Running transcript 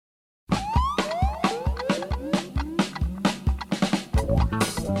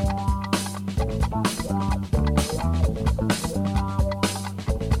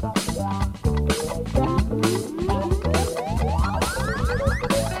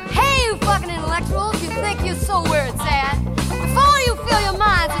so where it's at. Before you fill your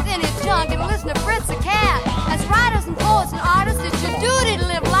minds with any junk and listen to Fritz the Cat, as writers and poets and artists, it's your duty to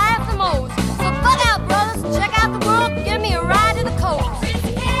live life the most. So bug out, brothers, and check out the world and give me a ride to the coast.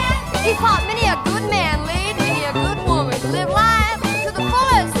 He fought many a good man, laid many a good woman to live life to the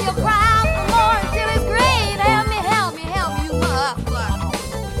fullest. He'll cry out for more until his grave. Help me, help me, help you, motherfucker.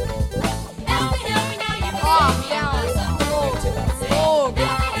 Help me now, you can Oh, save me. down. I'm so good. Oh,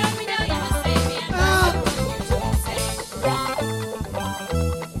 Help me now, you can save me. I'm so good.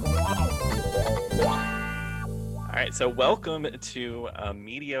 All right, so welcome to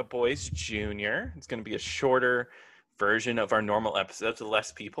Media Boys Junior. It's going to be a shorter version of our normal episodes with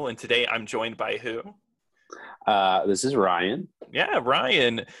less people. And today I'm joined by who? This is Ryan. Yeah,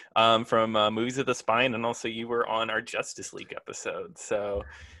 Ryan from Movies of the Spine. And also you were on our Justice League episode. So,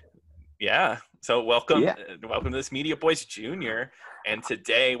 yeah. So welcome to this Media Boys Junior. And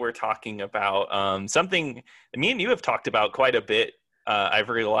today we're talking about something me and you have talked about quite a bit. I've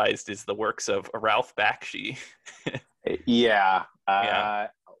realized is the works of Ralph Bakshi. Yeah. I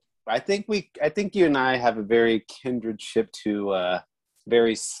think you and I have a very kindred ship to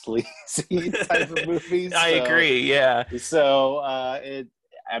very sleazy type of movies. I agree. Yeah. So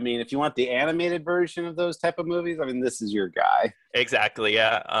if you want the animated version of those type of movies, I mean, this is your guy. Exactly.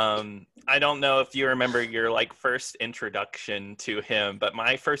 Yeah. I don't know if you remember your first introduction to him, but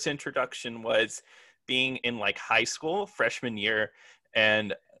my first introduction was being in high school, freshman year,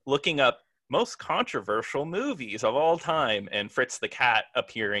 and looking up most controversial movies of all time, and Fritz the Cat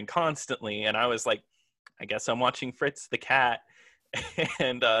appearing constantly. And I was like, I guess I'm watching Fritz the Cat.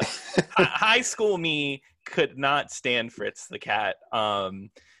 And high school me could not stand Fritz the Cat.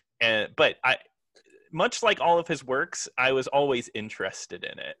 But I, much like all of his works, I was always interested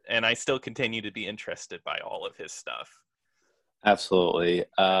in it. And I still continue to be interested by all of his stuff. Absolutely.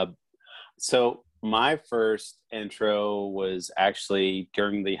 So my first intro was actually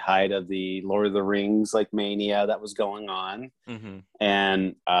during the height of the Lord of the Rings mania that was going on. Mm-hmm.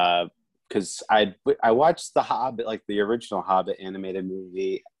 And because I watched The Hobbit, the original Hobbit animated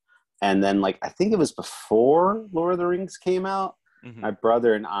movie, and then I think it was before Lord of the Rings came out. Mm-hmm. My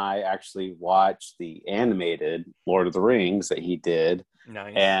brother and I actually watched the animated Lord of the Rings that he did.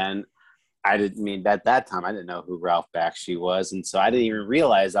 Nice. And at that time, I didn't know who Ralph Bakshi was. And so I didn't even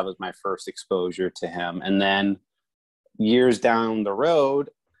realize that was my first exposure to him. And then years down the road,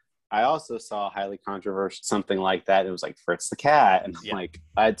 I also saw a highly controversial something like that. It was Fritz the Cat. And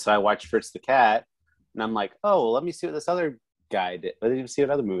so I watched Fritz the Cat, and I'm like, oh, well, let me see what this other guy did. Let me see what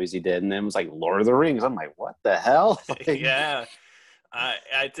other movies he did. And then it was Lord of the Rings. I'm like, what the hell? Yeah.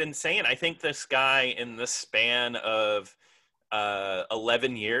 It's insane. I think this guy in the span of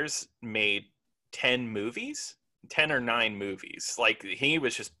 11 years made 10 or 9 movies. He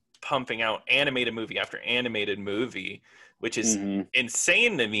was just pumping out animated movie after animated movie, which is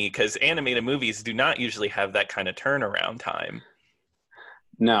insane to me because animated movies do not usually have that kind of turnaround time.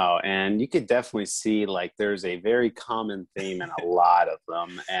 No, and you could definitely see there's a very common theme in a lot of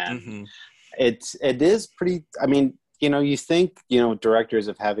them. And it is pretty, you think, directors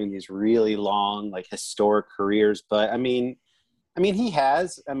of having these really long, historic careers, but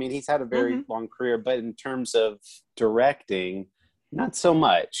he's had a very long career, but in terms of directing, not so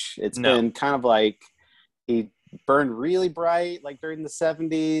much. It's been kind of he burned really bright during the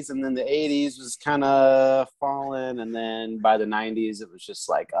 70s, and then the 80s was kind of falling, and then by the 90s it was just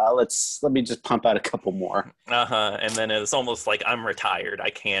let me just pump out a couple more. And then it was almost I'm retired. I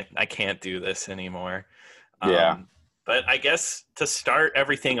can't do this anymore. Yeah. But I guess to start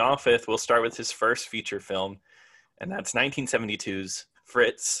everything off with, we'll start with his first feature film, and that's 1972's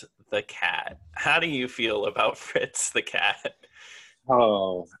Fritz the Cat. How do you feel about Fritz the Cat?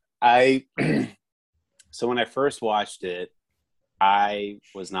 Oh, so when I first watched it, I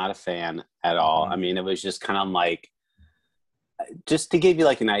was not a fan at all. It was just kind of just to give you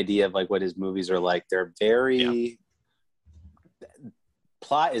an idea of what his movies are like. They're very,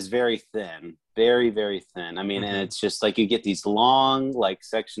 plot is very thin. Very, very thin. And it's just you get these long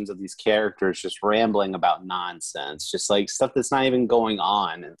sections of these characters just rambling about nonsense, just stuff that's not even going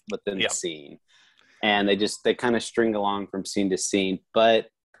on within the scene. And they kind of string along from scene to scene. But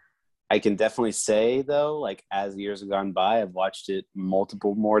I can definitely say though, as years have gone by, I've watched it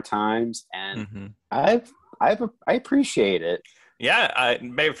multiple more times, and I appreciate it. Yeah,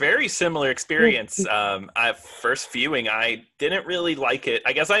 very similar experience. First viewing, I didn't really like it.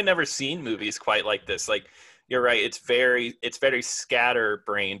 I guess I'd never seen movies quite like this. You're right, it's very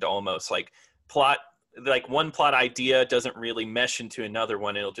scatterbrained almost. Plot, one plot idea doesn't really mesh into another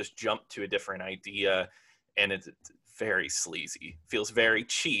one. It'll just jump to a different idea, and it's very sleazy. Feels very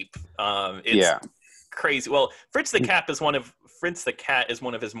cheap. crazy. Well, Fritz the Cat is one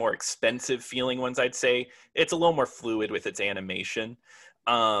of his more expensive feeling ones, I'd say. It's a little more fluid with its animation.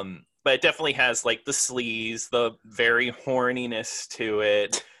 But it definitely has like the sleaze, the very horniness to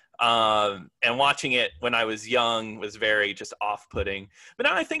it. And watching it when I was young was very just off-putting. But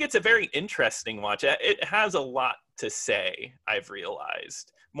now I think it's a very interesting watch. It has a lot to say, I've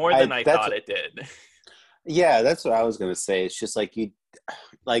realized. More than I thought it did. Yeah, that's what I was going to say. It's just like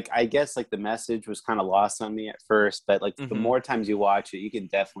I guess like the message was kind of lost on me at first, but like the more times you watch it, you can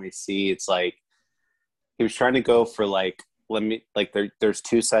definitely see it's like he was trying to go for like, there's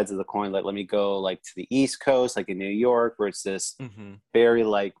two sides of the coin. Like, let me go like to the East Coast, like in New York, where it's this very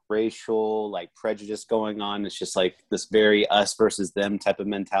like racial, like prejudice going on. It's just like this very us versus them type of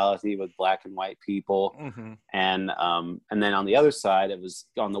mentality with black and white people. And then on the other side, it was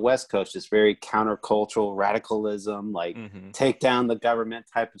on the West Coast, just very countercultural radicalism, like take down the government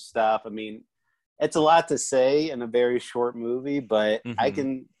type of stuff. I mean, it's a lot to say in a very short movie, but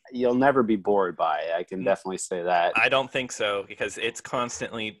you'll never be bored by it. I can definitely say that. I don't think so, because it's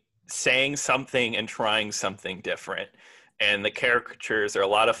constantly saying something and trying something different. And the caricatures are a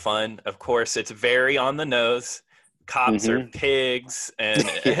lot of fun. Of course, it's very on the nose. Cops are pigs and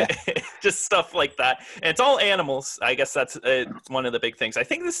just stuff like that. And it's all animals. I guess that's one of the big things. I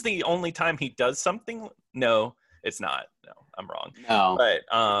think this is the only time he does something. No, it's not. No, I'm wrong.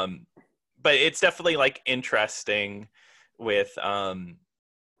 No. But it's definitely like interesting with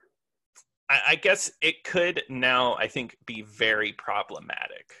I guess it could now, I think, be very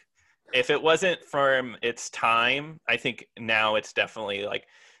problematic. If it wasn't from its time, I think now it's definitely like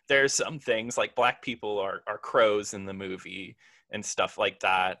there's some things like black people are crows in the movie and stuff like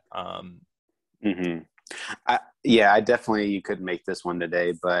that. I definitely, you could make this one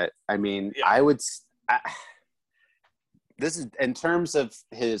today, but I mean, this is, in terms of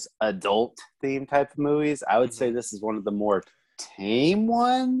his adult theme type of movies, I would say this is one of the more tame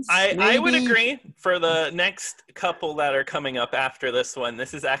ones. I would agree. For the next couple that are coming up after this one,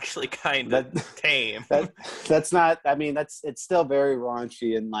 this is actually kind of tame. That's not, I mean, it's still very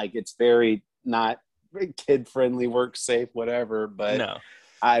raunchy and like it's very not kid friendly, work safe, whatever, but no.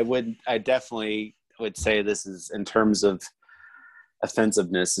 I definitely would say this is, in terms of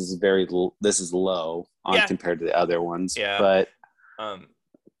offensiveness, this is low compared to the other ones. Yeah. But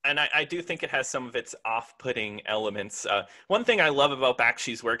and I do think it has some of its off-putting elements. One thing I love about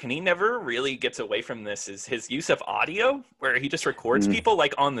Bakshi's work, and he never really gets away from this, is his use of audio, where he just records people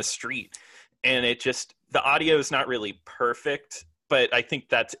like on the street. And the audio is not really perfect, but I think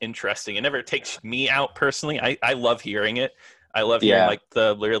that's interesting. It never takes me out personally. I love hearing it. I love hearing like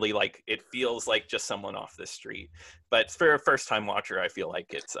literally like it feels like just someone off the street. But for a first-time watcher, I feel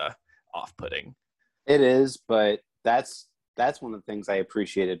like it's off-putting. It is, but that's one of the things I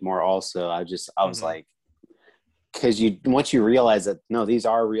appreciated more also. I was like, because once you realize that, no, these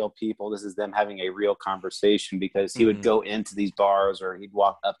are real people, this is them having a real conversation, because he would go into these bars or he'd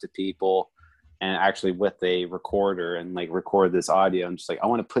walk up to people and actually with a recorder and like record this audio and just like, I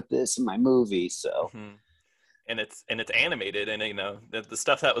want to put this in my movie. So and it's animated, and you know the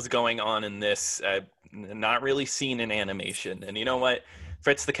stuff that was going on in this not really seen in animation. And you know what,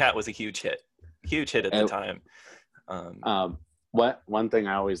 Fritz the Cat was a huge hit at the time. One thing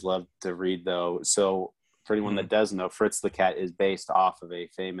I always love to read though, so for anyone that doesn't know, Fritz the Cat is based off of a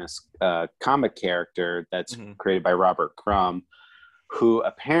famous comic character that's created by Robert Crumb, who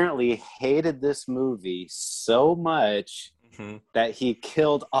apparently hated this movie so much that he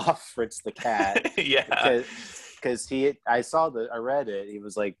killed off Fritz the Cat. Because I read it. He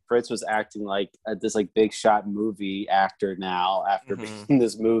was like, Fritz was acting like this like big shot movie actor now after being in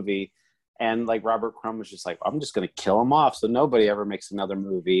this movie. And like Robert Crumb was just like, I'm just going to kill him off so nobody ever makes another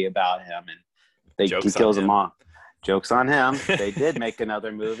movie about him. And he kills him off. Joke's on him. They did make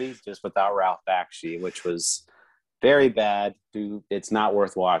another movie just without Ralph Bakshi, which was very bad. It's not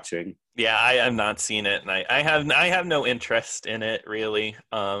worth watching. Yeah, I have not seen it, and I have no interest in it really.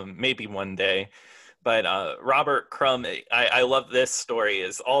 Maybe one day. But Robert Crumb, I love this story,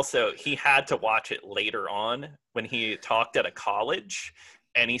 is also he had to watch it later on when he talked at a college.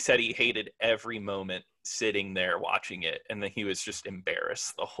 And he said he hated every moment sitting there watching it. And then he was just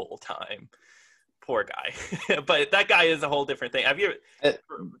embarrassed the whole time. Poor guy. But that guy is a whole different thing. Have you,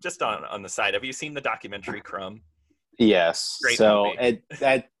 just on the side, have you seen the documentary Crumb? Yes. Great so movie.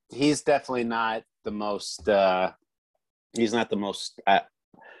 He's definitely not the most, he's not the most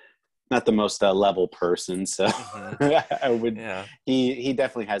level person. So he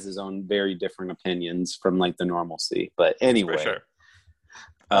definitely has his own very different opinions from like the normalcy. But anyway. For sure.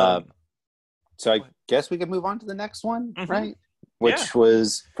 So I guess we can move on to the next one, right? which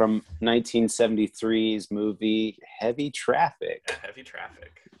was from 1973's movie Heavy Traffic. Heavy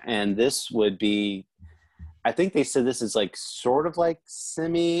Traffic. And this would be, I think they said this is like sort of like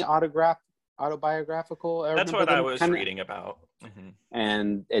autobiographical. That's what I was reading about. Mm-hmm.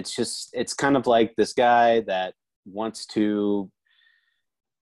 And it's kind of like this guy that wants to,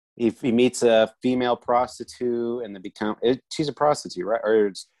 if he meets a female prostitute and she's a prostitute, right?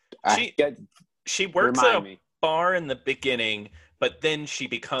 Or she works at a bar in the beginning, but then she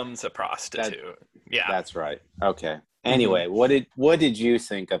becomes a prostitute. That's right. Okay. Anyway, what did you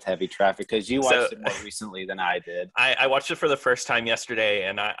think of Heavy Traffic? Because you watched it more recently than I did. I watched it for the first time yesterday,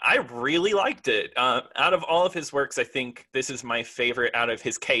 and I really liked it. Out of all of his works, I think this is my favorite out of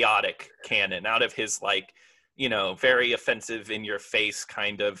his chaotic canon, out of his very offensive in your face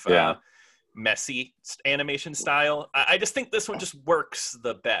kind of messy animation style. I just think this one just works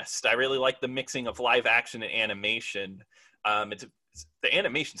the best. I really like the mixing of live action and animation. The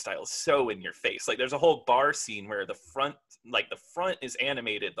animation style is so in your face. Like there's a whole bar scene where the front is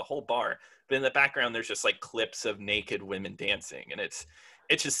animated, the whole bar, but in the background there's just like clips of naked women dancing, and it's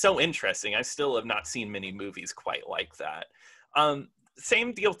just so interesting. I still have not seen many movies quite like that.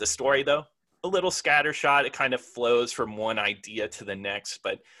 Same deal with the story though. A little scattershot. It kind of flows from one idea to the next,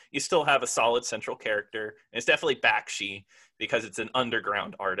 but you still have a solid central character. And it's definitely Bakshi because it's an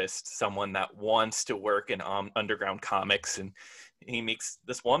underground artist, someone that wants to work in underground comics, and he meets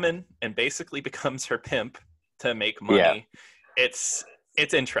this woman and basically becomes her pimp to make money. Yeah.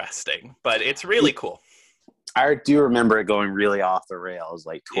 It's interesting, but it's really cool. I do remember it going really off the rails,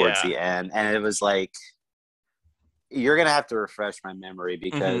 like towards the end, and it was like, you're gonna have to refresh my memory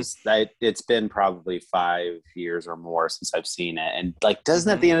because it's been probably 5 years or more since I've seen it. And like,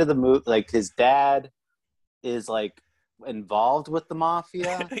 doesn't at the end of the movie, like his dad is like involved with the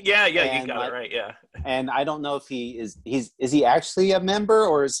mafia? yeah, you got it right. Yeah, and I don't know if is he actually a member,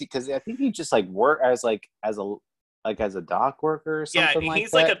 or is he? Because I think he just like work as a dock worker or something like that. Yeah,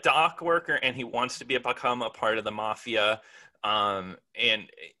 he's like a dock worker, and he wants to become a part of the mafia. And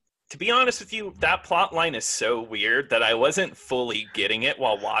to be honest with you, that plot line is so weird that I wasn't fully getting it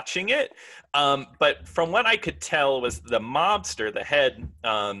while watching it. But from what I could tell was the mobster, the head,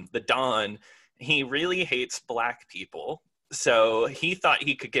 the Don, he really hates black people. So he thought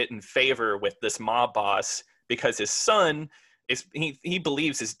he could get in favor with this mob boss because his son he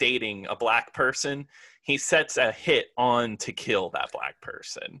believes is dating a black person. He sets a hit on to kill that black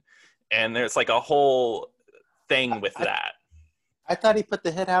person. And there's like a whole thing with that. I thought he put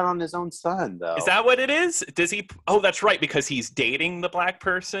the hit out on his own son, though. Is that what it is? Does he? Oh, that's right, because he's dating the black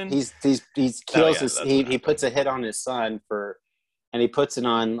person. He kills he puts a hit on his son and he puts it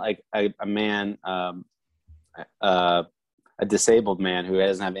on like a man, a disabled man who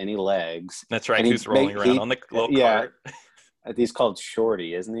doesn't have any legs. That's right. Who's rolling around on the little cart. He's called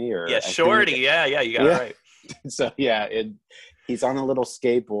Shorty, isn't he? Or Shorty. Yeah, you got it right. So he's on a little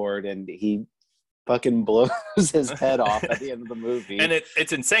skateboard and he fucking blows his head off at the end of the movie, and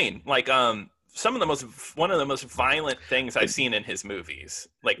it's insane. Like one of the most violent things I've seen in his movies.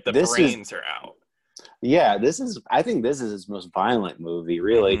 Like the brains are out. Yeah, I think this is his most violent movie,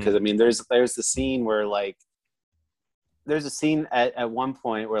 really, because I mean, there's the scene where like there's a scene at one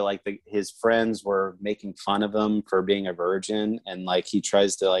point where like his friends were making fun of him for being a virgin, and like he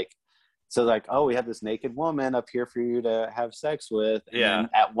tries to like. So like, oh, we have this naked woman up here for you to have sex with. And then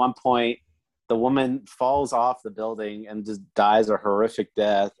at one point, the woman falls off the building and just dies a horrific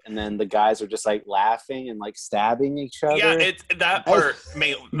death, and then the guys are just like laughing and like stabbing each other. Yeah, that part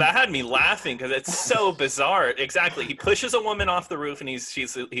that had me laughing because it's so bizarre. Exactly, he pushes a woman off the roof and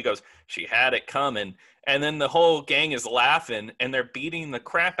he goes, "She had it coming," and then the whole gang is laughing and they're beating the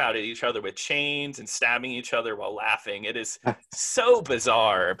crap out of each other with chains and stabbing each other while laughing. It is so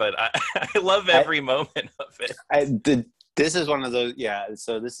bizarre, but I love every moment of it. This is one of those,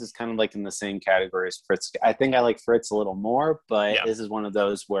 so this is kind of like in the same category as Fritz. I think I like Fritz a little more, but this is one of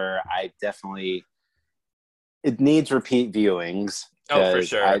those where it needs repeat viewings. Oh, for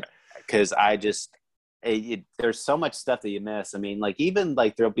sure. Because there's so much stuff that you miss. I mean, like even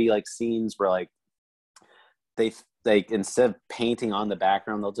like there'll be like scenes where like they instead of painting on the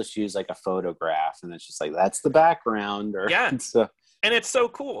background, they'll just use like a photograph, and it's just like, that's the background. And it's so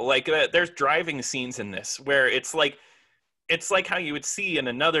cool. Like there's driving scenes in this where it's like how you would see in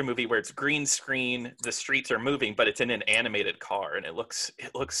another movie where it's green screen, the streets are moving, but it's in an animated car, and it looks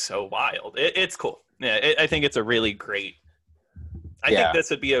so wild. It's cool. Yeah, I think it's a really great. I think this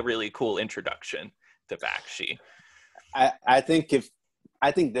would be a really cool introduction to Bakshi. I think if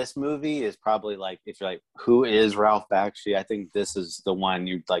I think this movie is probably like, if you're like, who is Ralph Bakshi? I think this is the one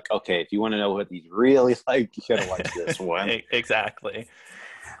you'd like, okay, if you want to know what he's really like, you gotta watch this one. Exactly.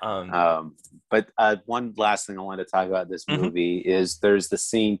 But one last thing I wanted to talk about this Mhm. movie is there's the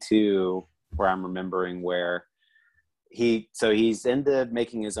scene too where I'm remembering where he's into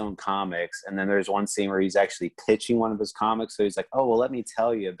making his own comics, and then there's one scene where he's actually pitching one of his comics. So he's like, "Oh, well, let me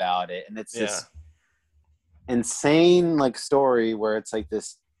tell you about it," and it's this insane like story where it's like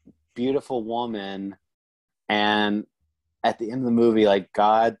this beautiful woman, and at the end of the movie, like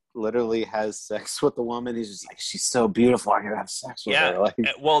God literally has sex with the woman. He's just like, she's so beautiful, I'm gonna have sex with her. Like,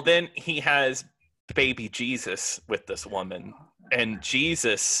 well, then he has baby Jesus with this woman, and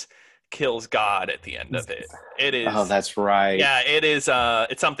Jesus kills God at the end of it. It is. Oh, that's right. Yeah, it is.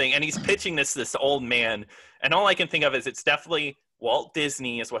 It's something, and he's pitching this old man, and all I can think of is it's definitely Walt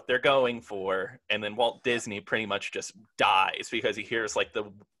Disney is what they're going for, and then Walt Disney pretty much just dies because he hears like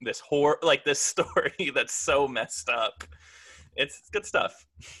this story that's so messed up. It's good stuff.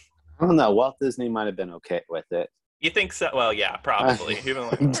 I don't know. Walt Disney might have been okay with it. You think so? Well, yeah, probably. Even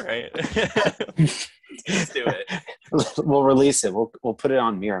like, all right, let's do it. We'll release it. We'll put it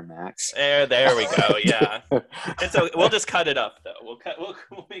on Miramax. There we go. Yeah, and so we'll just cut it up though.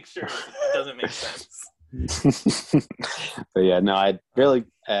 We'll make sure it doesn't make sense. But yeah, no, I really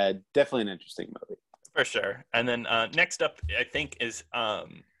definitely an interesting movie For sure. And then next up, I think, is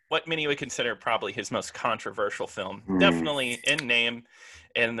what many would consider probably his most controversial film. Definitely in name,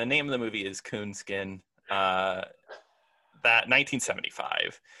 and the name of the movie is Coonskin. That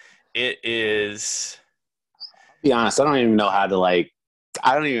 1975. It is. To be honest, I don't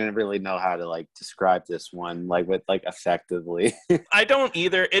even really know how to describe this one effectively. I don't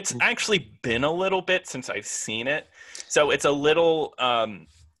either. It's actually been a little bit since I've seen it, so it's a little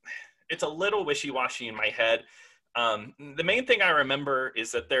wishy-washy in my head. The main thing I remember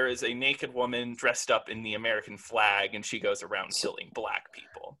is that there is a naked woman dressed up in the American flag, and she goes around killing black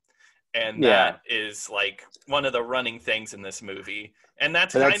people. And that is like one of the running things in this movie. And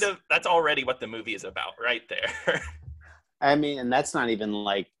that's already what the movie is about right there. I mean, and that's not even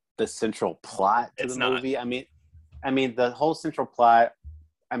like the central plot to the movie. I mean, the whole central plot,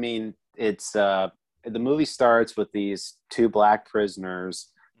 I mean, it's the movie starts with these two black prisoners,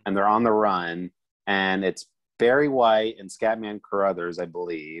 and they're on the run, and it's Barry White and Scatman Carruthers, I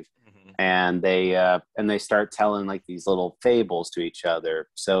believe. Mm-hmm. And they start telling like these little fables to each other.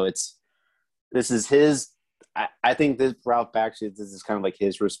 So this is his, I think this Ralph Bakshi, this is kind of like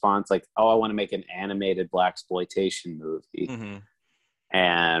his response, like, oh, I want to make an animated blaxploitation movie. Mm-hmm.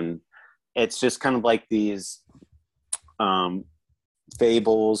 And it's just kind of like these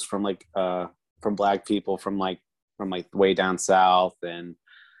fables from black people from way down south, and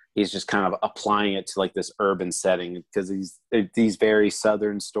he's just kind of applying it to like this urban setting because these very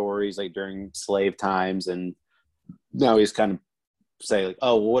southern stories like during slave times, and now he's kind of say like,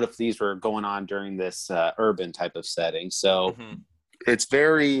 oh, well, what if these were going on during this urban type of setting? So it's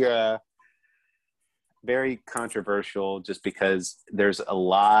very very controversial just because there's a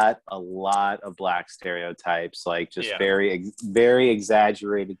lot of black stereotypes, like just very very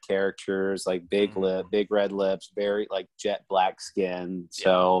exaggerated characters, like big red lips, very like jet black skin.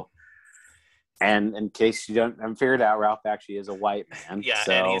 So and in case you haven't figured out, Ralph actually is a white man.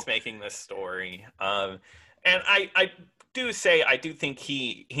 And he's making this story. And I do think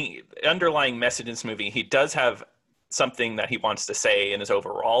he underlying message in this movie, he does have something that he wants to say and is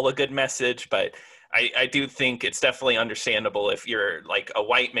overall a good message, but I do think it's definitely understandable if you're like a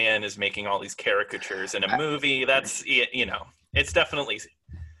white man is making all these caricatures in a movie. That's, it's definitely.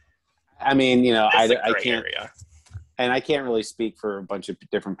 I mean, I can't. Area. And I can't really speak for a bunch of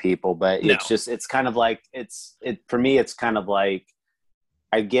different people, but it's kind of like for me, it's kind of like,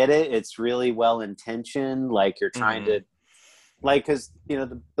 I get it. It's really well intentioned. Like you're trying to, like, because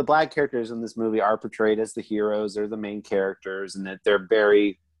the black characters in this movie are portrayed as the heroes. They're the main characters, and that they're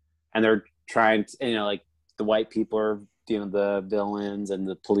trying to, like the white people are, the villains, and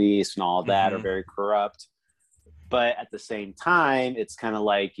the police and all of that are very corrupt. But at the same time, it's kind of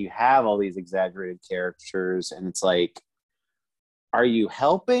like you have all these exaggerated characters, and it's like, are you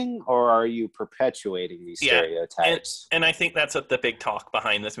helping or are you perpetuating these stereotypes? And I think that's what the big talk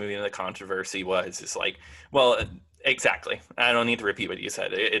behind this movie and the controversy was. Is like, well, exactly. I don't need to repeat what you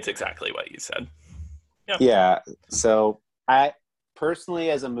said. It's exactly what you said. Yep. Yeah. So I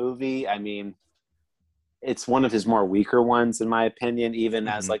personally, as a movie, I mean, it's one of his more weaker ones in my opinion, even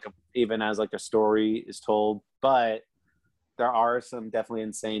as a story is told. But there are some definitely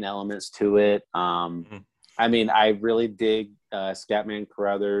insane elements to it. I mean, I really dig Scatman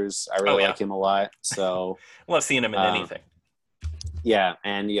Carruthers. I really like him a lot. So love seeing him in anything. Yeah,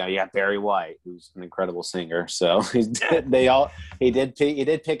 and you got Barry White, who's an incredible singer. So Yeah. he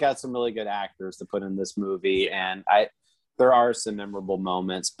did pick out some really good actors to put in this movie, and there are some memorable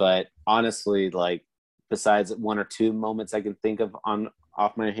moments, but honestly, like besides one or two moments I can think of on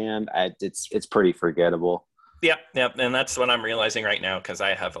off my hand, it's pretty forgettable. Yep, yep, and that's what I'm realizing right now because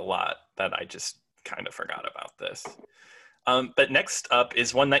I have a lot that I just kind of forgot about this. But next up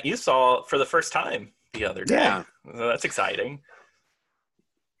is one that you saw for the first time the other day. Yeah, So that's exciting.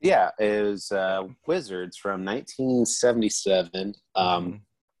 yeah, it was Wizards from 1977. Mhm.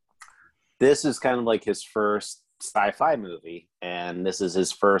 This is kind of like his first sci-fi movie, and this is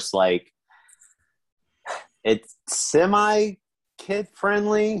his first like it's semi kid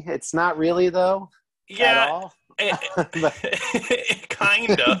friendly. It's not really though at Yeah, all. But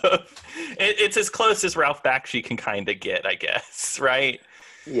kind of. It's as close as Ralph Bakshi can kind of get, I guess, right?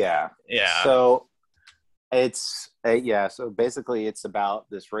 yeah, Yeah. so so basically it's about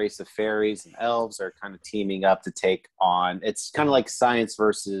this race of fairies and elves are kind of teaming up to take on. It's kind of like science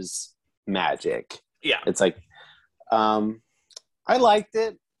versus magic. Yeah. It's like I liked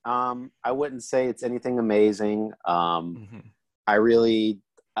it. I wouldn't say it's anything amazing. Mhm. I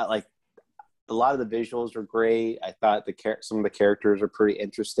like a lot of the visuals were great. I thought some of the characters are pretty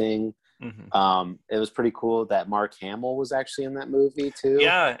interesting. Mhm. It was pretty cool that Mark Hamill was actually in that movie too.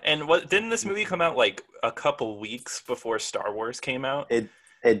 Yeah, and what didn't this movie come out like a couple weeks before Star Wars came out?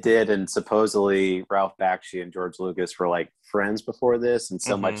 It did, and supposedly Ralph Bakshi and George Lucas were like friends before this, and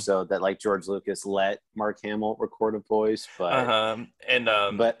so much Mhm. so that like George Lucas let Mark Hamill record a voice, Uh-huh. And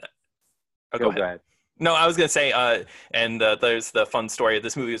but oh, go ahead. go ahead. No, I was gonna say, and there's the fun story.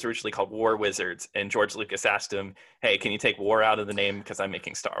 This movie was originally called War Wizards, and George Lucas asked him, "Hey, can you take war out of the name because I'm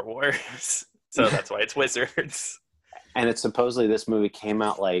making Star Wars?" So that's why it's Wizards. And it's supposedly this movie came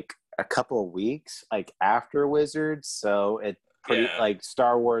out like a couple of weeks like after Wizards, so it pretty Yeah. like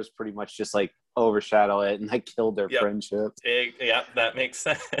Star Wars pretty much just like overshadow it and like killed their Yep. friendship. Yeah, that makes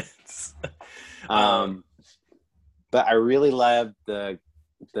sense. Um, but I really loved the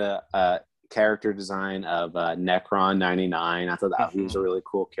character design of Necron 99. I thought that he was a really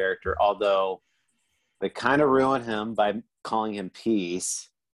cool character, although they kind of ruined him by calling him Peace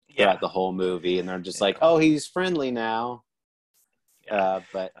Yeah, throughout the whole movie, and they're just Yeah. like, "Oh, he's friendly now." yeah,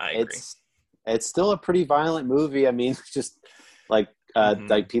 But I agree. it's still a pretty violent movie. I mean, just like Mhm.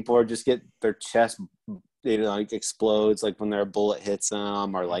 like people are just get their chest like explodes like when their bullet hits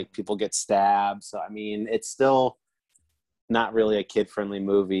them, or like people get stabbed. So I mean, it's still not really a kid friendly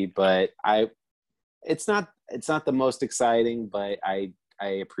movie, but it's not the most exciting, but I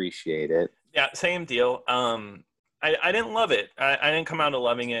appreciate it. Yeah, same deal. I didn't love it. I didn't come out of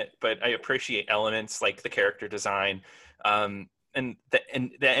loving it, but I appreciate elements like the character design. And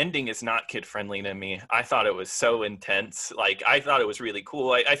the ending is not kid friendly to me. I thought it was so intense. Like I thought it was really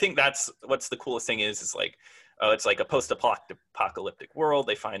cool. I think that's what's the coolest thing is like, oh, it's like a post-apocalyptic world.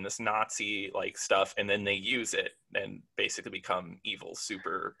 They find this Nazi like stuff, and then they use it and basically become evil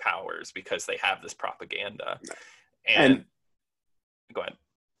superpowers because they have this propaganda. And go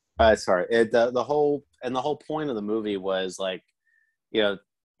ahead. Sorry, the whole point of the movie was like,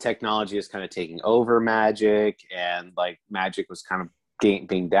 technology is kind of taking over magic, and like magic was kind of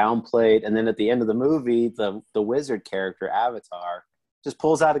being downplayed. And then at the end of the movie, the wizard character Avatar just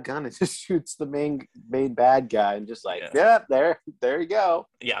pulls out a gun and just shoots the main bad guy, and just like, Yeah. there you go.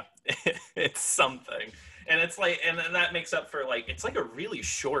 Yeah, it's something. And it's like, and then that makes up for like, it's like a really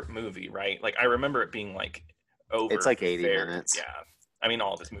short movie, right? Like I remember it being like over. It's like 80 minutes. Yeah. I mean,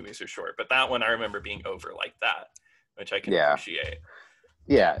 all of his movies are short, but that one I remember being over like that, which I can Yeah. appreciate.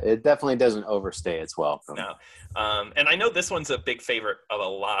 Yeah, it definitely doesn't overstay its welcome. No. And I know this one's a big favorite of a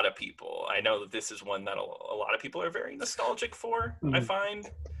lot of people. I know that this is one that a lot of people are very nostalgic for, I find.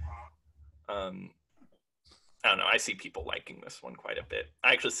 I don't know. I see people liking this one quite a bit.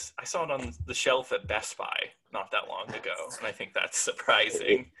 I saw it on the shelf at Best Buy not that long ago, and I think that's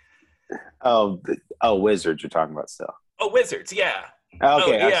surprising. Wizards you're talking about still. Oh, Wizards, yeah. Okay,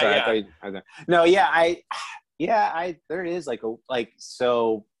 Oh, I'm yeah, sorry. yeah. I thought okay. No, yeah, there is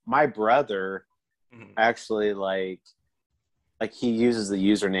so my brother Mhm. actually like he uses the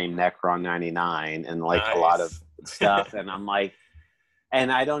username Necron99 and like a lot of Nice. stuff, and I'm like,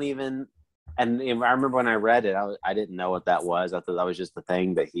 and I don't even. And I remember when I read it, I didn't know what that was. I thought that was just the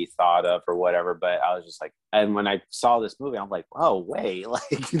thing that he thought of or whatever. But I was just like, and when I saw this movie, I'm like, oh wait,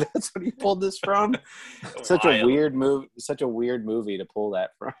 like that's what he pulled this from. Such a Wild. weird move, such a weird movie to pull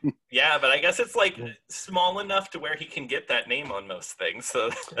that from. Yeah, but I guess it's like small enough to where he can get that name on most things.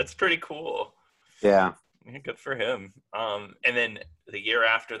 So that's pretty cool. Yeah, Yeah, good for him. And then the year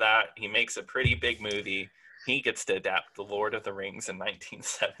after that, he makes a pretty big movie he gets to adapt The Lord of the Rings in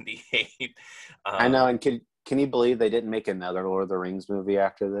 1978. I know, and can you believe they didn't make another Lord of the Rings movie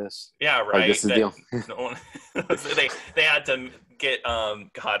after this? Yeah, right. Like, this is the they had to get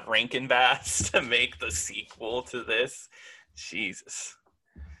God Rankin-Bass to make the sequel to this. Jesus.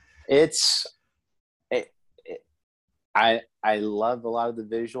 I love a lot of the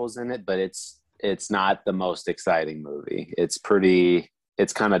visuals in it, but it's not the most exciting movie. It's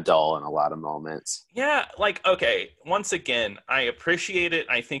kind of dull in a lot of moments. Yeah, like, okay, once again, I appreciate it.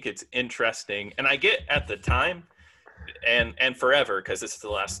 I think it's interesting. And I get at the time and forever, because this is the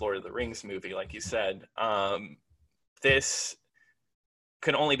last Lord of the Rings movie, like you said, this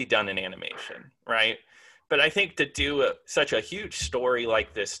can only be done in animation, right? But I think to do such a huge story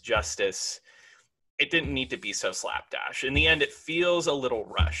like this justice, it didn't need to be so slapdash. In the end, it feels a little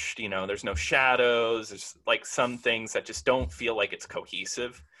rushed. You know, there's no shadows. There's like some things that just don't feel like it's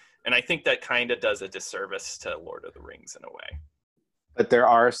cohesive. And I think that kind of does a disservice to Lord of the Rings in a way. But there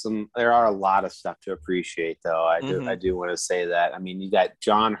are a lot of stuff to appreciate, though. I do want to say that. I mean, you got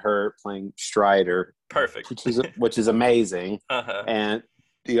John Hurt playing Strider, perfect, which is amazing. Uh-huh. And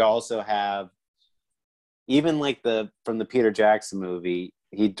you also have, even like from the Peter Jackson movie,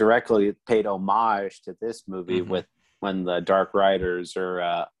 he directly paid homage to this movie with when the Dark Riders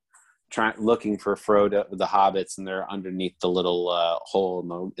are looking for Frodo, the hobbits, and they're underneath the little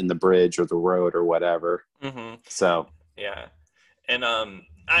hole in the bridge or the road or whatever. So yeah, and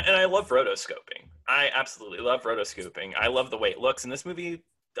I love rotoscoping. I absolutely love rotoscoping. I love the way it looks, and this movie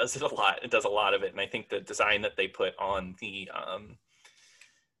does it a lot. It does a lot of it, and I think the design that they put on the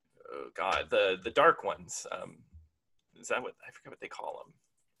the dark ones. Is that what, I forget what they call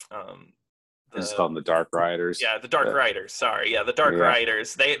them? It's called the Dark Riders. Yeah, the Dark Riders. Sorry, yeah, the Dark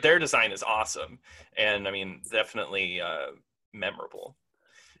Riders. Their design is awesome, and I mean, definitely memorable.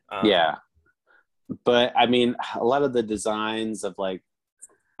 Yeah, but I mean, a lot of the designs of like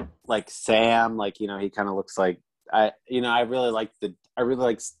Sam, like, you know, he kind of looks like I really like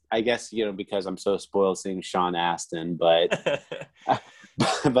I guess, you know, because I'm so spoiled seeing Sean Astin, but.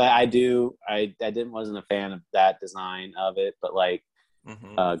 But wasn't a fan of that design of it, but like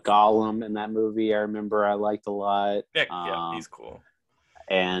Gollum in that movie, I remember I liked a lot. Yeah, he's cool.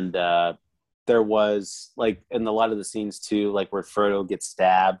 And there was like in a lot of the scenes too, like where Frodo gets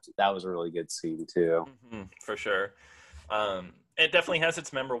stabbed. That was a really good scene too. For sure. It definitely has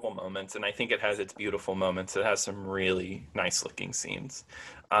its memorable moments, and I think it has its beautiful moments. It has some really nice looking scenes.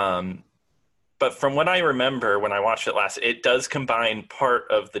 But from what I remember when I watched it last, it does combine part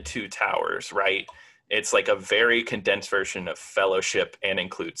of the Two Towers, right? It's like a very condensed version of Fellowship and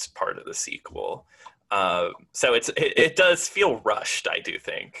includes part of the sequel. So it does feel rushed, I do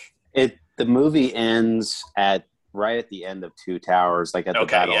think. The movie ends right at the end of Two Towers, like at the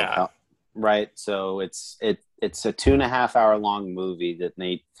Battle of Hell, right? So it's a 2.5 hour long movie that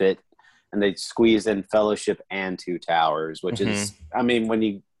they fit, and they squeeze in Fellowship and Two Towers, which is, I mean, when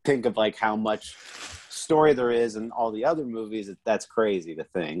you think of like how much story there is in all the other movies, that's crazy to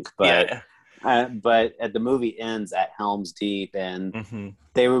think. But but the movie ends at Helm's Deep, and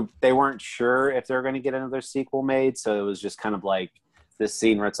they weren't sure if they were going to get another sequel made, so it was just kind of like this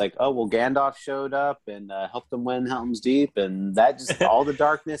scene where it's like, oh well, Gandalf showed up and helped them win Helm's Deep, and that just all the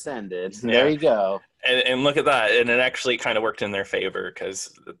darkness ended. There you go. And look at that, and it actually kind of worked in their favor,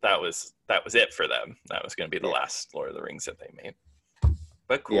 because that was it for them. That was going to be the last Lord of the Rings that they made.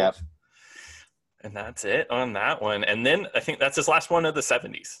 But cool. Yep. And that's it on that one. And then I think that's his last one of the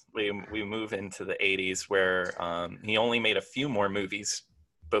 70s. We move into the 80s, where he only made a few more movies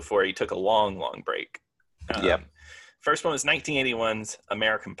before he took a long, long break. First one was 1981's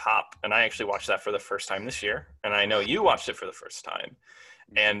American Pop, and I actually watched that for the first time this year. And I know you watched it for the first time.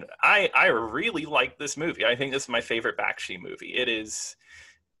 And I really like this movie. I think this is my favorite Bakshi movie.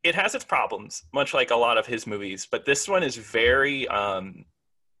 It has its problems, much like a lot of his movies, but this one is very,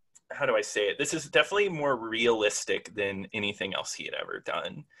 how do I say it? This is definitely more realistic than anything else he had ever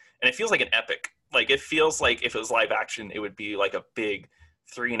done. And it feels like an epic. Like, it feels like if it was live action, it would be like a big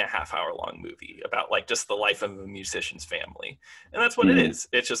 3.5 hour long movie about like just the life of a musician's family. And that's what it is.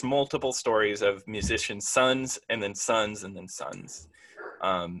 It's just multiple stories of musicians' sons and then sons and then sons.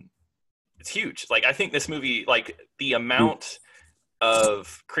 It's huge. Like, I think this movie, like the amount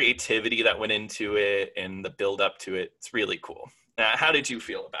of creativity that went into it and the build up to it, it's really cool. How did you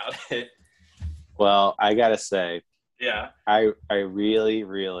feel about it? Well, I gotta say, I really,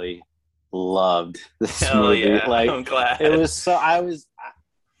 really loved this movie. Yeah, like, I'm glad. It was so, I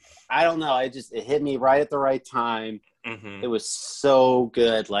don't know, it hit me right at the right time. It was so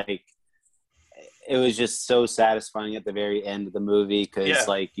good. Like, it was just so satisfying at the very end of the movie, because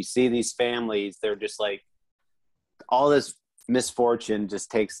like, you see these families, they're just like, all this misfortune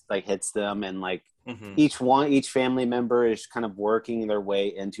just hits them, and like Mhm. each family member is kind of working their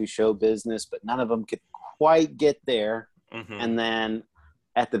way into show business, but none of them could quite get there. Mhm. And then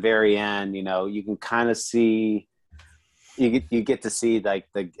at the very end, you can kind of see you get to see like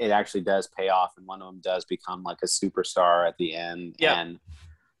it actually does pay off, and one of them does become like a superstar at the end. Yeah.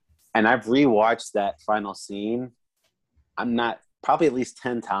 And I've rewatched that final scene. I'm not probably at least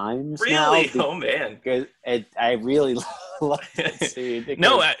 10 times Really? now. Oh man. Because I really love that scene.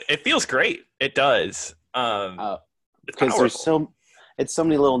 No, it feels great. It does. It's Because there's powerful. it's so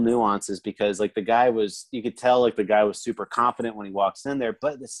many little nuances, because like you could tell like the guy was super confident when he walks in there,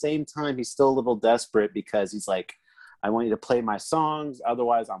 but at the same time he's still a little desperate, because he's like, I want you to play my songs,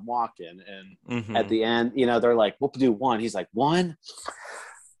 otherwise I'm walking. And Mhm. at the end, they're like, we'll do one. He's like, one?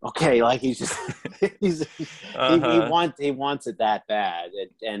 Okay, like he's just Uh-huh. he wants it that bad.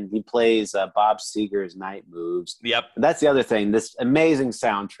 And he plays Bob Seger's Night Moves. Yep. That's the other thing, this amazing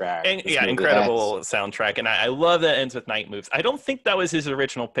soundtrack. And, this yeah, movie incredible soundtrack, and I love that it ends with Night Moves. I don't think that was his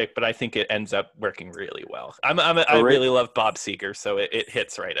original pick, but I think it ends up working really well. I really love Bob Seger, so it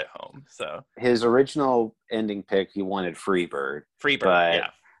hits right at home. So his original ending pick, he wanted Freebird. Freebird, But- yeah,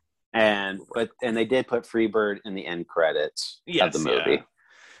 And they did put Freebird in the end credits of Yes, the movie. yeah.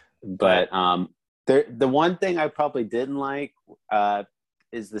 But the one thing I probably didn't like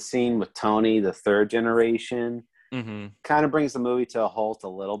is the scene with Tony, the third generation. hmm Kind of brings the movie to a halt a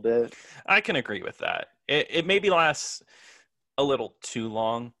little bit. I can agree with that. It maybe lasts a little too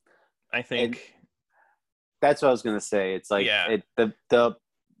long, I think. That's what I was gonna say. It's like Yeah. the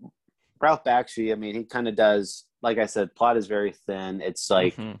Ralph Bakshi. I mean, he kind of does. Like I said, plot is very thin. It's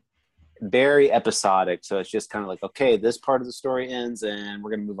like Mhm. very episodic. So it's just kind of like, okay, this part of the story ends, and we're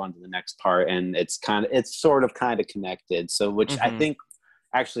gonna move on to the next part, and it's sort of kind of connected. So which I Mhm. think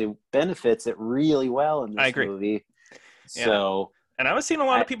actually benefits it really well in I this agree. movie. Yeah. So And I was seeing a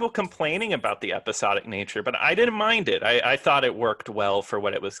lot of people complaining about the episodic nature, but I didn't mind it. I thought it worked well for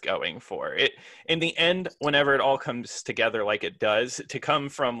what it was going for. It in the end, whenever it all comes together like it does, to come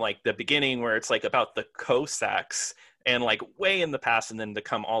from like the beginning where it's like about the Cossacks and like way in the past, and then to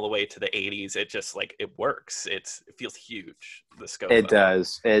come all the way to the 80s, it just like it works. It feels huge. The scope. it of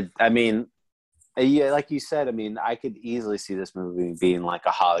does. I mean, yeah, like you said, I mean, I could easily see this movie being like a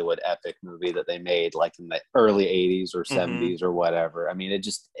Hollywood epic movie that they made like in the early 80s or 70s or whatever. I mean,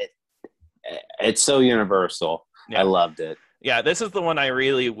 it's so universal. Yeah. I loved it. Yeah, this is the one I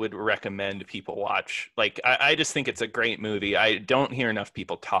really would recommend people watch. Like, I just think it's a great movie. I don't hear enough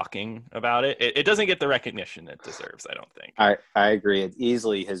people talking about it. It doesn't get the recognition it deserves, I don't think. I agree. It's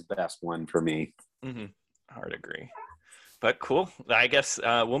easily his best one for me. Mm-hmm. Hard agree. But cool. I guess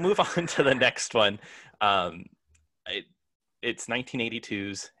we'll move on to the next one. It's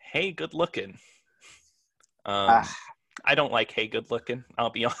 1982's Hey, Good Looking. I don't like Hey, Good Looking.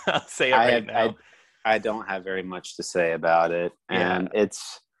 I'll say it right now. I don't have very much to say about it, and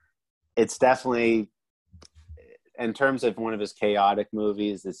it's definitely, in terms of one of his chaotic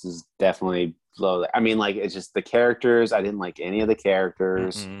movies, this is definitely low. I mean, like, it's just the characters. I didn't like any of the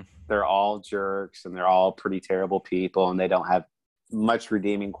characters. Mhm. They're all jerks, and they're all pretty terrible people, and they don't have much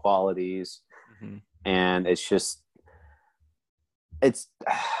redeeming qualities. Mhm. And it's just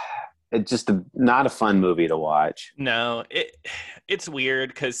not a fun movie to watch. No, it's weird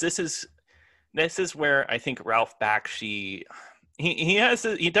because this is where I think Ralph Bakshi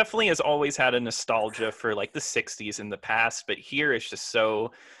he definitely has always had a nostalgia for like the 60s in the past, but here it's just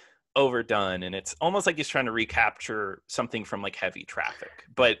so overdone, and it's almost like he's trying to recapture something from like Heavy Traffic.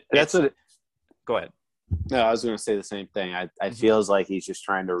 But go ahead. No, I was going to say the same thing. I feels like he's just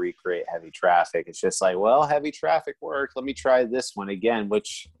trying to recreate Heavy Traffic. It's just like, well, Heavy Traffic worked. Let me try this one again,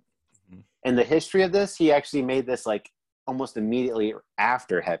 which in the history of this, he actually made this like almost immediately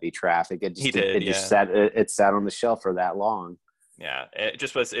after Heavy Traffic. It sat on the shelf for that long. Yeah,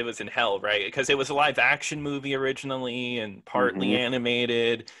 it was in hell, right? Because it was a live action movie originally and partly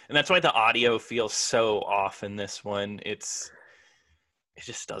animated, and that's why the audio feels so off in this one. It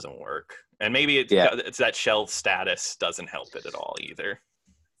just doesn't work, and maybe it's that shelf status doesn't help it at all either.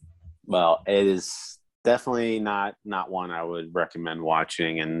 Well, it is definitely not one I would recommend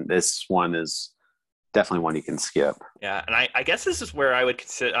watching, and this one is definitely one you can skip. Yeah, and I guess this is where I would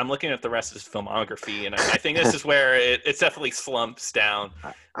consider. I'm looking at the rest of his filmography, and I think this is where it definitely slumps down.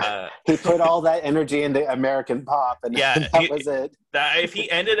 He put all that energy into American Pop, and that was it. If he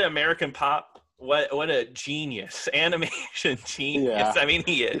ended American Pop, what a genius, animation genius. Yeah. I mean,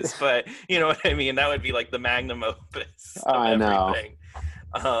 he is, but you know what I mean. That would be like the magnum opus of I know. everything.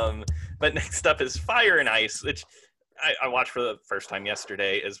 But next up is Fire and Ice, which I watched for the first time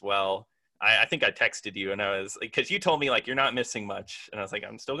yesterday as well. I think I texted you, and I was like, because you told me like you're not missing much, and I was like,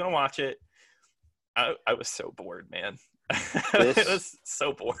 I'm still gonna watch it. I was so bored, man. It was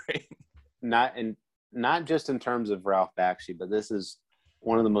so boring. Not just in terms of Ralph Bakshi, but this is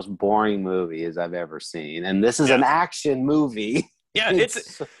one of the most boring movies I've ever seen, and this is an action movie. Yeah,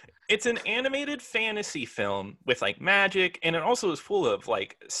 it's an animated fantasy film with like magic, and it also is full of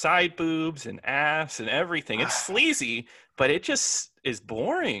like side boobs and ass and everything. It's sleazy, but it just is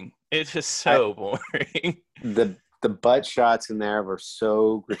boring. It's just so boring. The butt shots in there were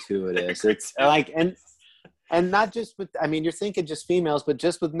so gratuitous. It's like and not just with, I mean, you're thinking just females, but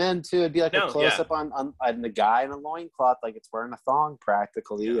just with men too. It'd be like a close up on the guy in a loincloth, like it's wearing a thong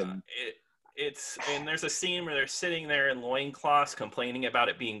practically. Yeah, and and there's a scene where they're sitting there in loincloths complaining about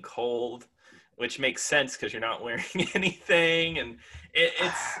it being cold, which makes sense because you're not wearing anything, and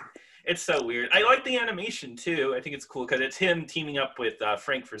it's so weird. I like the animation too. I think it's cool because it's him teaming up with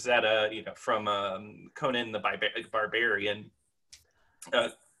Frank Frazetta, from Conan the Barbarian,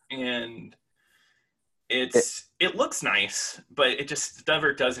 and it looks nice, but it just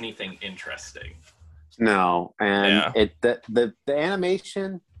never does anything interesting. No, and the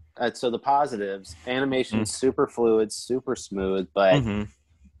animation. So the positives, animation super fluid, super smooth, but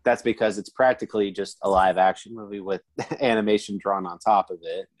that's because it's practically just a live action movie with animation drawn on top of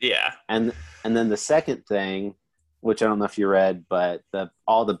it. Yeah. And then the second thing, which I don't know if you read, but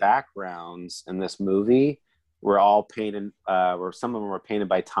all the backgrounds in this movie were all painted, or some of them were painted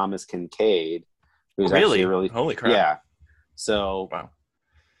by Thomas Kincaid, who's actually really holy crap. Yeah. So wow.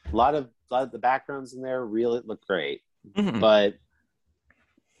 A lot of the backgrounds in there really look great, but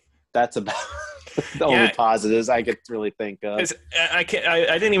that's about the only positives I could really think of. I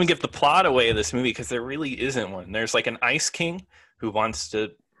didn't even give the plot away of this movie because there really isn't one. There's like an ice king who wants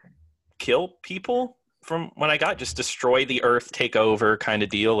to kill people, from what I got, just destroy the earth, take over kind of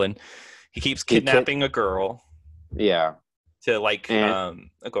deal, and he keeps kidnapping a girl. Yeah. To like, go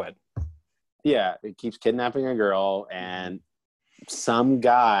ahead. Yeah, he keeps kidnapping a girl, and some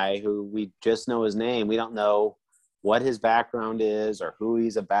guy who we just know his name, we don't know what his background is or who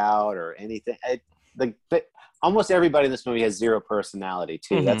he's about or anything. Almost everybody in this movie has zero personality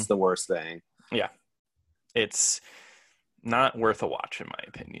too. That's the worst thing. Yeah, it's not worth a watch in my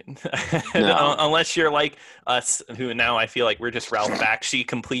opinion. No. Unless you're like us, who now I feel like we're just Ralph Bakshi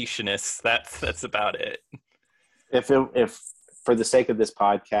completionists. That's about it. If for the sake of this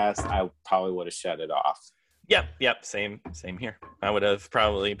podcast, I probably would have shut it off. Yep. Same here. I would have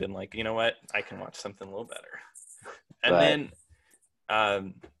probably been like, you know what, I can watch something a little better. And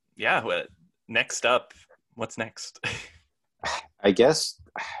then, next up, what's next? I guess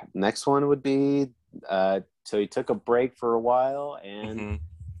next one would be, so he took a break for a while, and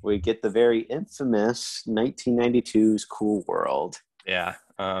we get the very infamous 1992's Cool World. Yeah,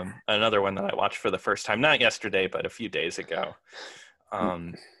 another one that I watched for the first time, not yesterday, but a few days ago.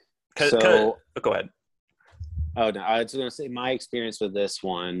 Go ahead. Oh, no, I was going to say my experience with this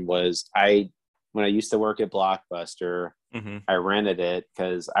one was when I used to work at Blockbuster, I rented it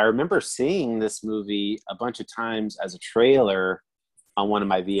because I remember seeing this movie a bunch of times as a trailer on one of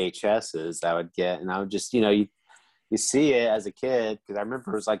my VHSs I would get. And I would just, you see it as a kid, because I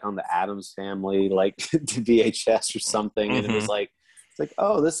remember it was like on the Addams Family, like VHS or something. And it was like,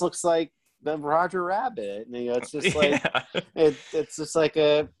 oh, this looks like the Roger Rabbit. And it's just like, it's just like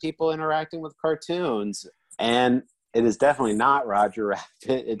people interacting with cartoons. And it is definitely not Roger Rabbit.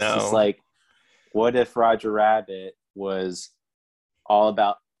 It's just like, what if Roger Rabbit was all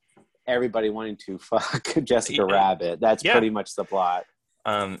about everybody wanting to fuck Jessica Rabbit? That's pretty much the plot.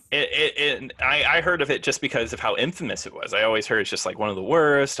 I heard of it just because of how infamous it was. I always heard it's just like one of the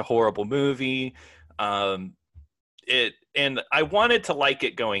worst, a horrible movie. And I wanted to like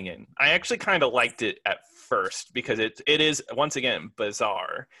it going in. I actually kind of liked it at first because it is, once again,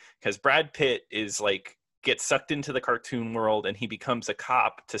 bizarre, because Brad Pitt is like, gets sucked into the cartoon world, and he becomes a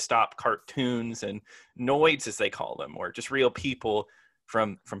cop to stop cartoons and noids, as they call them, or just real people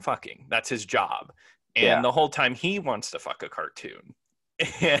from fucking. That's his job. And the whole time he wants to fuck a cartoon.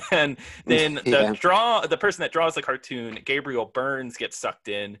 And then the person that draws the cartoon, Gabriel Burns, gets sucked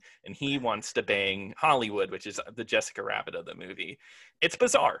in, and he wants to bang Hollywood, which is the Jessica Rabbit of the movie. It's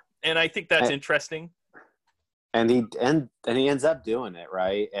bizarre, and I think that's interesting. And he ends up doing it,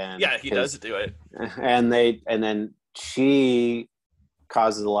 right? And yeah, he does do it. And then she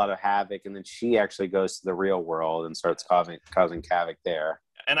causes a lot of havoc, and then she actually goes to the real world and starts causing havoc there.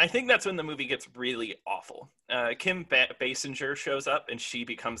 And I think that's when the movie gets really awful. Kim Basinger shows up, and she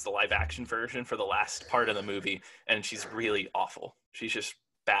becomes the live action version for the last part of the movie, and she's really awful. She's just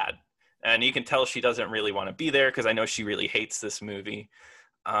bad. And you can tell she doesn't really want to be there, because I know she really hates this movie.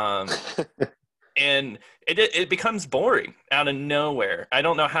 Um, and it becomes boring out of nowhere. I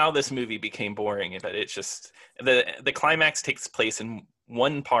don't know how this movie became boring, but it's just the climax takes place in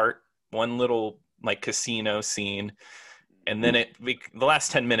one little like casino scene, and then the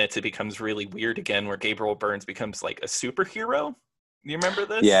last 10 minutes it becomes really weird again, where Gabriel Byrne becomes like a superhero. You remember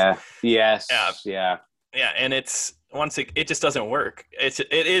this? Yeah. Yes. Yeah. Yeah, and it's it just doesn't work. It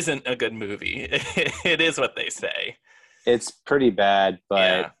isn't a good movie. It is what they say. It's pretty bad, but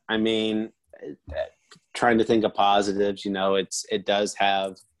Yeah. I mean, trying to think of positives, it does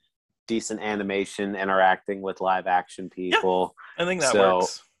have decent animation interacting with live action people. I think that So,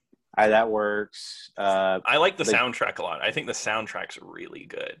 works. That works. I like the soundtrack a lot. I think the soundtrack's really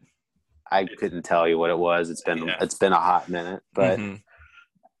good. I couldn't tell you what it was. It's been a hot minute, but Mhm.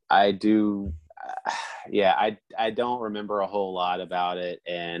 I do. I don't remember a whole lot about it,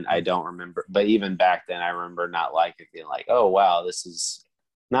 and I don't remember. But even back then, I remember not liking it, being like, "Oh wow, this is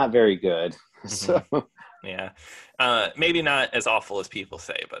not very good." So Yeah, maybe not as awful as people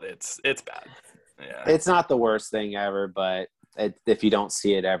say, but it's bad. Yeah, it's not the worst thing ever, but if you don't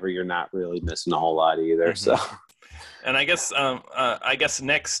see it ever, you're not really missing a whole lot either. So, and I guess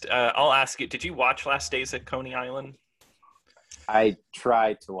next, I'll ask you: did you watch Last Days at Coney Island? I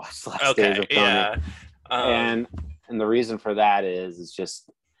tried to watch Last Days of Coney, Yeah, and the reason for that is it's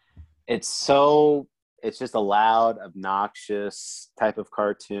just a loud, obnoxious type of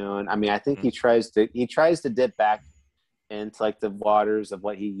cartoon. I mean, I think he tries to dip back into like the waters of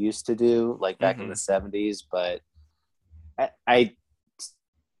what he used to do, like back in the 70s. But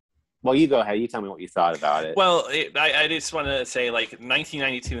well, you go ahead. You tell me what you thought about it. Well, I just want to say, like,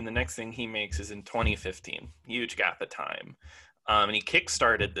 1992, and the next thing he makes is in 2015. Huge gap of time. And he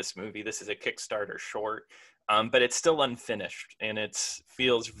kickstarted this movie. This is a Kickstarter short, but it's still unfinished, and it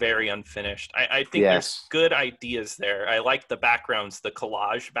feels very unfinished. I think there's good ideas there. I like the backgrounds, the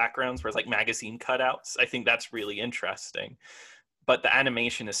collage backgrounds, where it's like magazine cutouts. I think that's really interesting. But the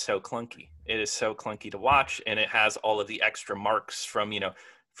animation is so clunky. It is so clunky to watch, and it has all of the extra marks from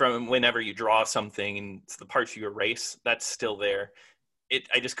whenever you draw something, and it's the parts you erase, that's still there.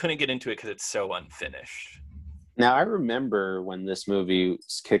 I just couldn't get into it because it's so unfinished. Now, I remember when this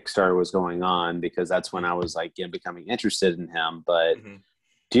movie's Kickstarter was going on, because that's when I was like becoming interested in him. But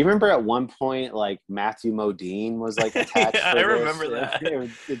do you remember at one point, like Matthew Modine was like attached? Yeah, I remember that.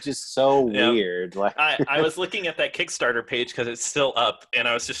 It's just so weird. Like I was looking at that Kickstarter page because it's still up, and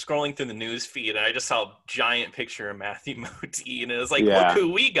I was just scrolling through the news feed, and I just saw a giant picture of Matthew Modine, and it was like, look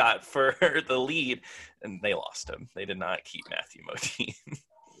who we got for the lead, and they lost him. They did not keep Matthew Modine.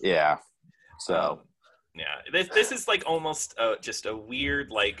 Yeah. So. Yeah, this is like almost just a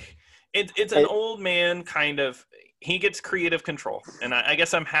weird, like it's an old man kind of. He gets creative control, and I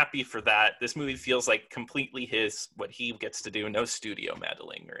guess I'm happy for that. This movie feels like completely what he gets to do, no studio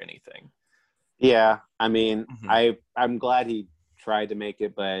meddling or anything. Yeah, I mean, I'm glad he tried to make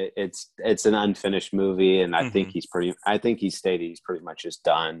it, but it's an unfinished movie, and I think he stated he's pretty much just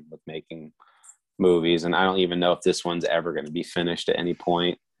done with making movies, and I don't even know if this one's ever going to be finished at any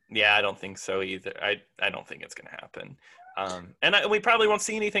point. Yeah, I don't think so either. I don't think it's going to happen. And we probably won't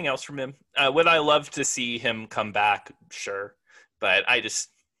see anything else from him. Would I love to see him come back? Sure. But I just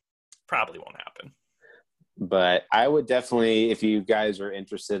probably won't happen. But I would definitely, if you guys are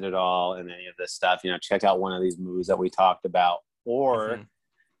interested at all in any of this stuff, check out one of these movies that we talked about, or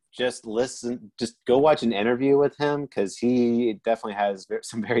just go watch an interview with him, because he definitely has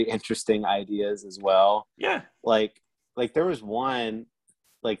some very interesting ideas as well. Yeah. Like there was one,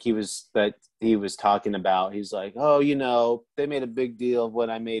 like he was talking about, he's like, oh, they made a big deal of when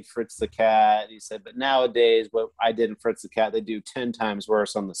I made Fritz the Cat. He said, but nowadays what I did in Fritz the Cat, they do 10 times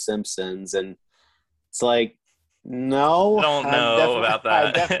worse on The Simpsons. And it's like, no. I don't know about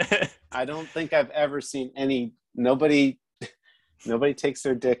that. I don't think I've ever seen nobody takes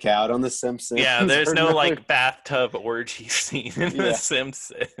their dick out on The Simpsons. Yeah, there's no like bathtub orgy scene in The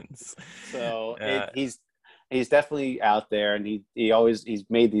Simpsons. So he's definitely out there, and he's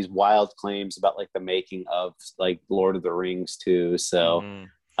made these wild claims about like the making of like Lord of the Rings too. So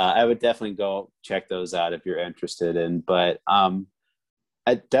I would definitely go check those out if you're interested in. But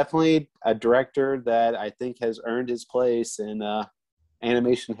definitely a director that I think has earned his place in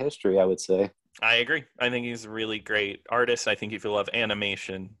animation history, I would say. I agree. I think he's a really great artist. I think if you love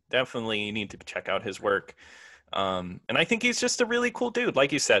animation, definitely you need to check out his work. And I think he's just a really cool dude.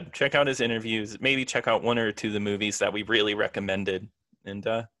 Like you said, check out his interviews, maybe check out one or two of the movies that we really recommended. And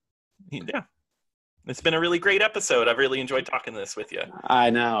it's been a really great episode. I've really enjoyed talking this with you. I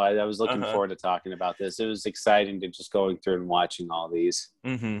know. I was looking forward to talking about this. It was exciting to just going through and watching all these.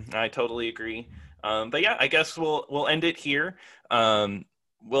 I totally agree. But yeah, I guess we'll end it here.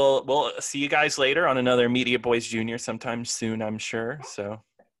 we'll see you guys later on another Media Boys Junior sometime soon, I'm sure. So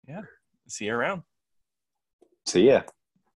yeah, see you around. See ya.